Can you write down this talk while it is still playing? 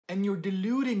And you're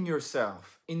deluding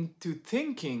yourself into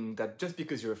thinking that just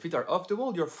because your feet are off the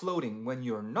wall, you're floating when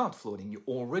you're not floating. You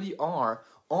already are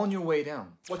on your way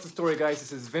down. What's the story, guys?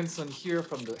 This is Vincent here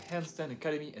from the Handstand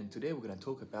Academy, and today we're gonna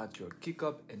talk about your kick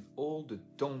up and all the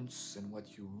don'ts and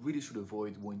what you really should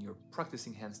avoid when you're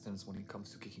practicing handstands when it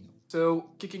comes to kicking up. So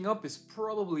kicking up is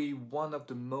probably one of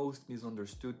the most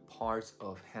misunderstood parts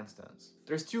of handstands.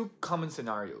 There's two common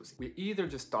scenarios. We're either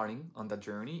just starting on that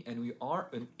journey and we are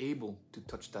unable to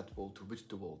touch that wall, to reach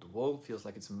the wall. The wall feels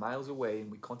like it's miles away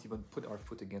and we can't even put our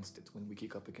foot against it when we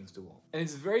kick up against the wall. And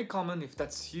it's very common, if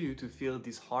that's you, to feel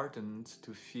disheartened,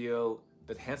 to feel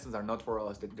that handstands are not for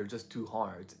us, that they're just too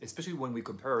hard, especially when we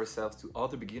compare ourselves to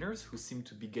other beginners who seem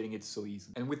to be getting it so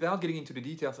easy. And without getting into the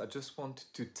details, I just want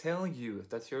to tell you, if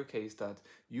that's your case, that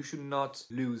you should not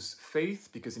lose faith,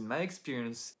 because in my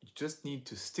experience, you just need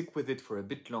to stick with it for a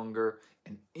bit longer,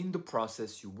 and in the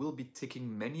process, you will be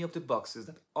ticking many of the boxes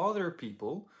that other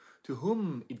people to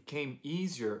whom it came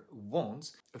easier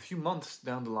won't. A few months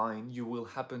down the line, you will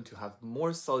happen to have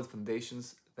more solid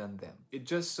foundations than them. It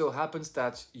just so happens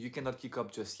that you cannot kick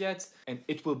up just yet, and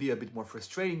it will be a bit more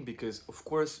frustrating because, of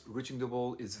course, reaching the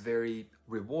wall is very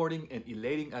rewarding and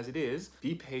elating as it is.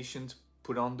 Be patient,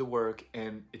 put on the work,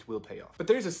 and it will pay off. But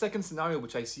there is a second scenario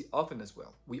which I see often as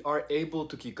well. We are able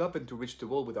to kick up and to reach the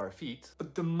wall with our feet,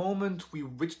 but the moment we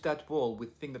reach that wall, we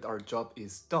think that our job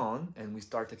is done and we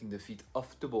start taking the feet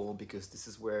off the wall because this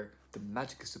is where the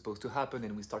magic is supposed to happen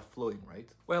and we start floating, right?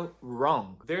 Well,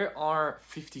 wrong. There are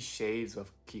 50 shades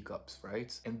of kick-ups,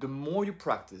 right? And the more you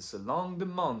practice along the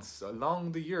months,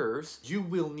 along the years, you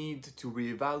will need to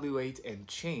reevaluate and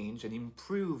change and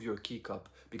improve your kick-up,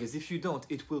 because if you don't,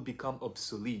 it will become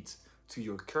obsolete to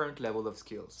your current level of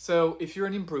skills. So if you're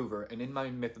an improver, and in my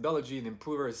methodology, an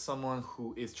improver is someone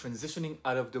who is transitioning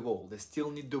out of the wall. They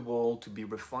still need the wall to be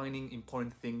refining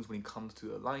important things when it comes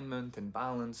to alignment and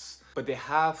balance, but they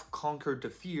have conquered the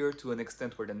fear to an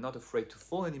extent where they're not afraid to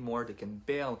fall anymore. They can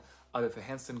bail out of a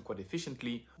handstand quite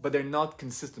efficiently, but they're not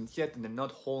consistent yet and they're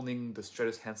not holding the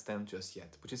straightest handstand just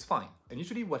yet, which is fine. And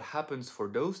usually what happens for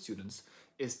those students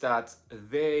is that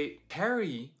they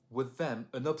carry with them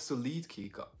an obsolete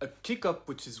kick-up. A kick-up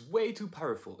which is way too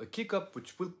powerful, a kick-up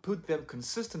which will put them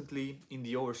consistently in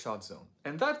the overshot zone.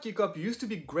 And that kick-up used to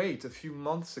be great a few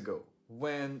months ago,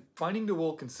 when finding the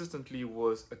wall consistently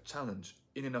was a challenge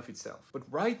in and of itself. But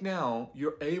right now,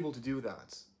 you're able to do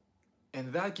that.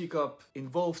 And that kick-up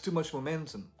involves too much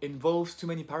momentum, involves too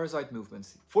many parasite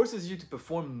movements, forces you to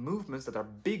perform movements that are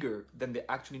bigger than they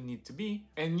actually need to be,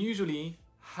 and usually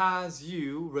has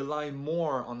you rely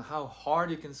more on how hard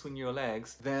you can swing your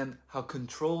legs than how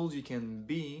controlled you can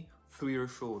be through your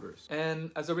shoulders.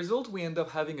 And as a result, we end up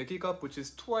having a kick-up which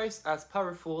is twice as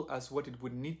powerful as what it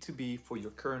would need to be for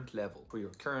your current level, for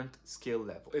your current skill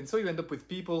level. And so you end up with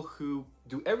people who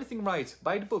do everything right,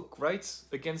 by the book, right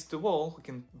against the wall, who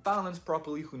can balance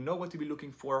properly, who know what to be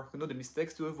looking for, who know the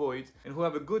mistakes to avoid, and who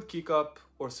have a good kick-up,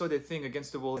 or so they think,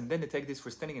 against the wall, and then they take this for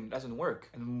standing and it doesn't work.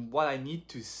 And what I need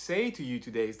to say to you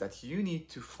today is that you need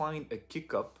to find a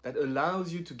kick-up that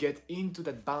allows you to get into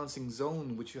that balancing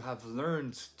zone which you have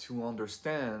learned to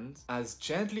understand as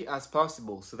gently as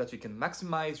possible, so that you can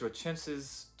maximize your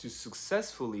chances to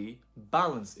successfully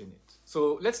balance in it.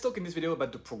 So let's talk in this video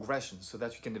about the progression, so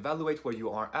that you can evaluate where you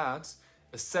are at,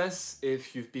 assess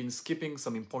if you've been skipping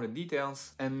some important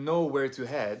details, and know where to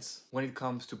head when it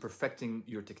comes to perfecting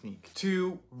your technique.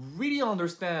 To really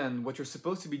understand what you're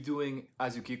supposed to be doing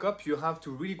as you kick up, you have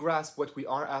to really grasp what we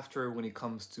are after when it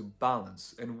comes to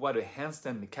balance and what a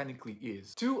handstand mechanically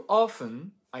is. Too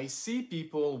often, I see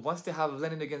people, once they have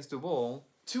landed against the wall,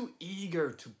 too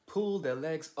eager to pull their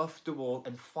legs off the wall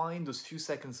and find those few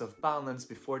seconds of balance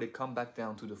before they come back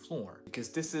down to the floor. Because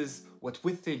this is what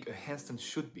we think a handstand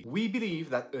should be. We believe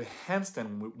that a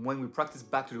handstand, when we practice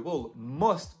back to the wall,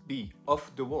 must be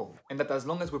off the wall. And that as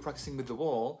long as we're practicing with the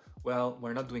wall, well,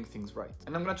 we're not doing things right.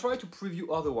 And I'm gonna try to prove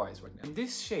you otherwise right now. In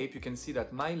this shape, you can see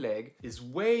that my leg is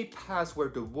way past where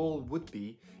the wall would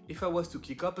be if I was to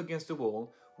kick up against the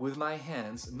wall with my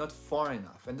hands not far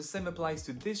enough. And the same applies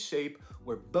to this shape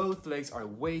where both legs are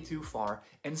way too far,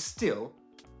 and still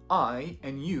I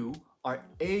and you are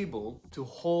able to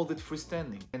hold it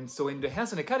freestanding. And so in the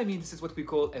Handstand Academy, this is what we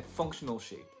call a functional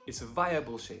shape. It's a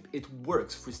viable shape. It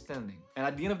works freestanding. And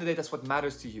at the end of the day, that's what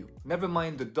matters to you. Never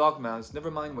mind the dogmas, never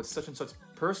mind what such and such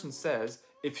person says.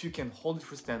 If you can hold it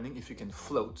freestanding, if you can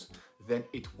float, then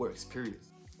it works, period.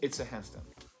 It's a handstand.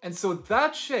 And so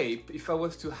that shape, if I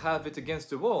was to have it against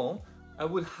the wall, I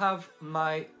would have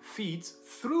my feet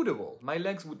through the wall. My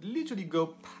legs would literally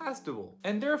go past the wall.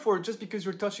 And therefore, just because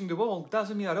you're touching the wall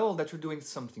doesn't mean at all that you're doing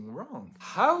something wrong.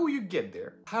 How you get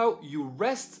there, how you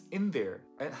rest in there,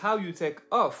 and how you take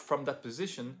off from that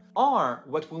position are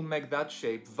what will make that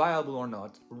shape viable or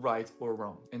not, right or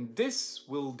wrong. And this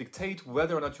will dictate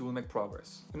whether or not you will make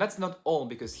progress. And that's not all,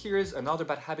 because here's another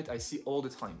bad habit I see all the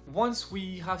time. Once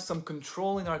we have some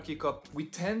control in our kick up, we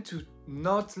tend to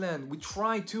not land. We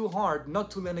try too hard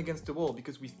not to land against the wall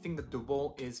because we think that the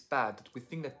wall is bad, that we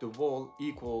think that the wall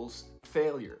equals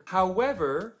failure.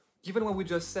 However, given what we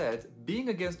just said, being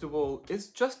against the wall is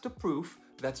just the proof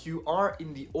that you are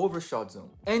in the overshot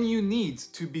zone. And you need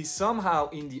to be somehow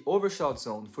in the overshot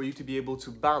zone for you to be able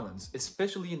to balance,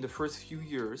 especially in the first few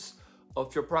years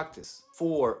of your practice.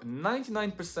 For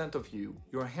 99% of you,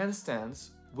 your handstands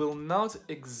will not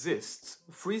exist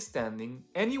freestanding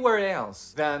anywhere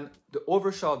else than the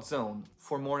overshot zone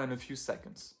for more than a few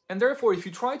seconds. And therefore, if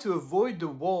you try to avoid the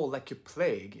wall like a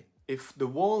plague, if the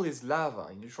wall is lava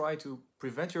and you try to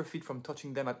prevent your feet from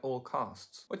touching them at all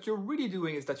costs, what you're really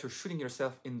doing is that you're shooting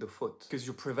yourself in the foot, because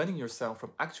you're preventing yourself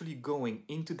from actually going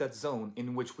into that zone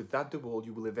in which without the wall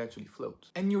you will eventually float.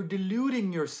 And you're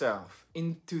deluding yourself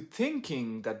into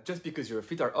thinking that just because your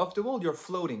feet are off the wall, you're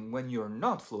floating, when you're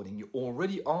not floating. You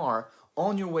already are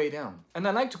on your way down. And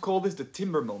I like to call this the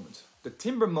timber moment. The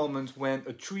timber moment, when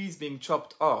a tree is being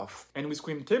chopped off and we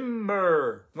scream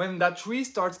timber. When that tree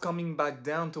starts coming back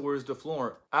down towards the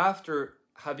floor after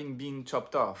having been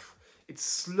chopped off, it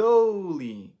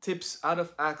slowly tips out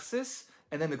of axis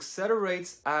and then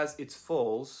accelerates as it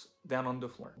falls down on the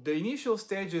floor. The initial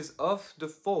stages of the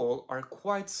fall are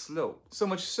quite slow, so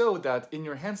much so that in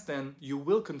your handstand you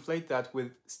will conflate that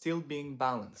with still being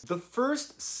balanced. The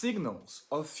first signals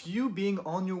of you being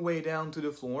on your way down to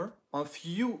the floor, of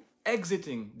you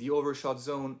exiting the overshot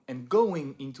zone and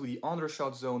going into the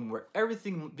undershot zone, where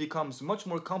everything becomes much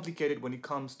more complicated when it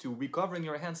comes to recovering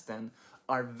your handstand,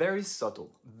 are very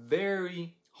subtle,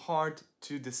 very hard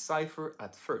to decipher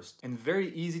at first, and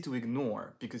very easy to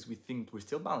ignore because we think we're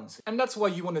still balancing. And that's why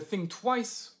you want to think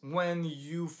twice when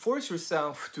you force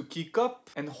yourself to kick up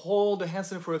and hold the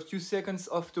handstand for a few seconds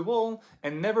off the wall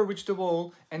and never reach the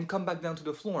wall and come back down to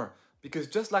the floor. Because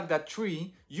just like that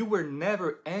tree, you were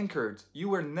never anchored, you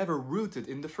were never rooted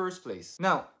in the first place.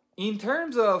 Now, in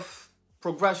terms of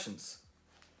progressions,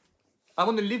 I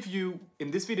want to leave you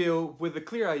in this video with a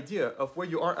clear idea of where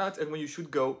you are at and where you should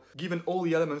go, given all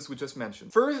the elements we just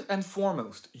mentioned. First and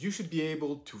foremost, you should be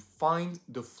able to find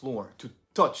the floor, to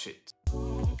touch it.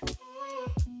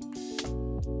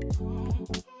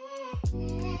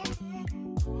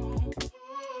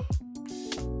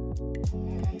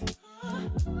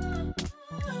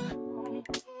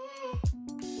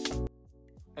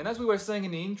 And as we were saying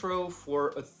in the intro, for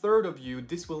a third of you,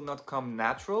 this will not come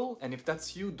natural. And if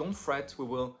that's you, don't fret, we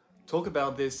will talk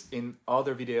about this in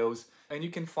other videos. And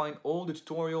you can find all the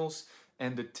tutorials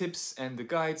and the tips and the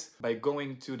guides by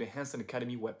going to the Handstand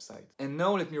Academy website. And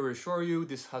no, let me reassure you,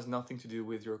 this has nothing to do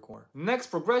with your core. Next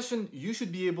progression, you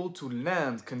should be able to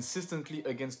land consistently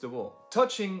against the wall.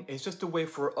 Touching is just a way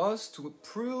for us to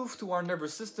prove to our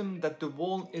nervous system that the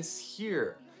wall is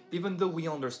here. Even though we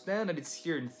understand that it's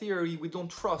here in theory, we don't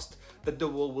trust that the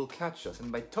wall will catch us. And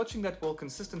by touching that wall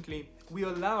consistently, we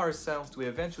allow ourselves to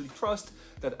eventually trust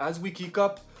that as we kick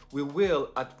up, we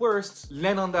will, at worst,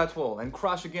 land on that wall and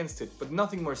crash against it. But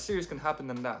nothing more serious can happen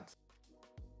than that.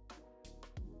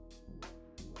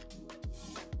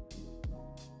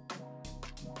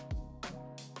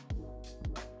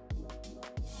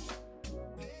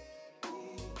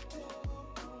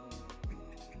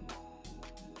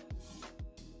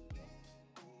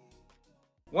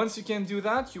 Once you can do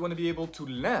that, you want to be able to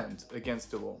land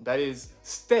against the wall. That is,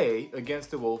 stay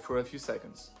against the wall for a few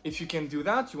seconds. If you can do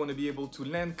that, you want to be able to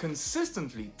land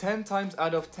consistently 10 times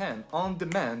out of 10. On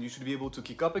demand, you should be able to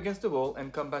kick up against the wall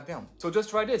and come back down. So just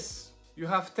try this. You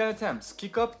have 10 attempts,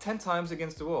 kick up 10 times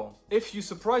against the wall. If you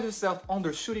surprise yourself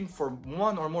undershooting for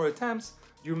 1 or more attempts,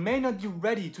 you may not be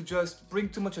ready to just bring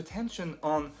too much attention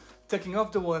on taking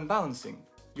off the wall and balancing.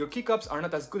 Your kick-ups are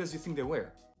not as good as you think they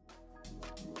were.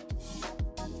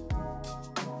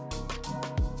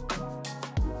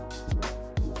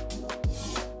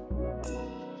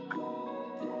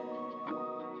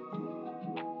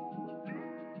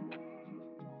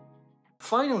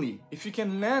 Finally, if you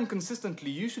can land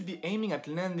consistently, you should be aiming at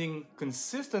landing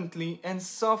consistently and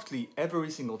softly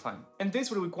every single time. And this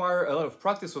will require a lot of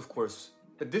practice, of course,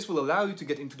 but this will allow you to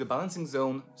get into the balancing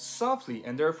zone softly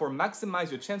and therefore maximize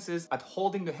your chances at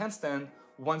holding the handstand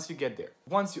once you get there.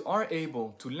 Once you are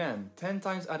able to land 10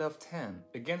 times out of 10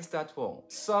 against that wall,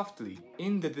 softly,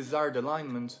 in the desired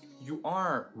alignment, you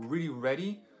are really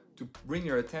ready to bring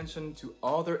your attention to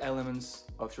other elements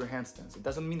of your handstands. It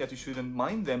doesn't mean that you shouldn't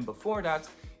mind them before that.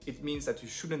 It means that you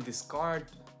shouldn't discard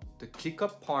the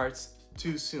kick-up parts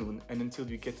too soon and until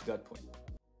you get to that point.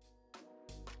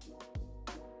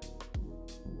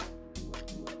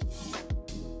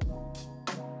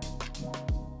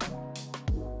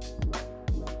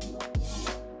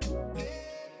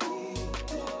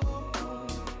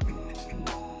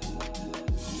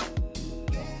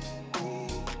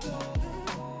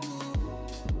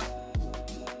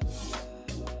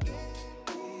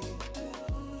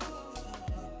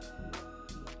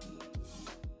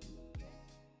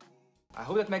 I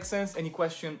hope that makes sense. Any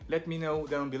question, let me know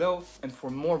down below. And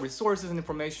for more resources and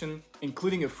information,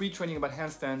 including a free training about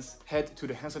handstands, head to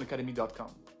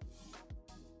thehandstandacademy.com.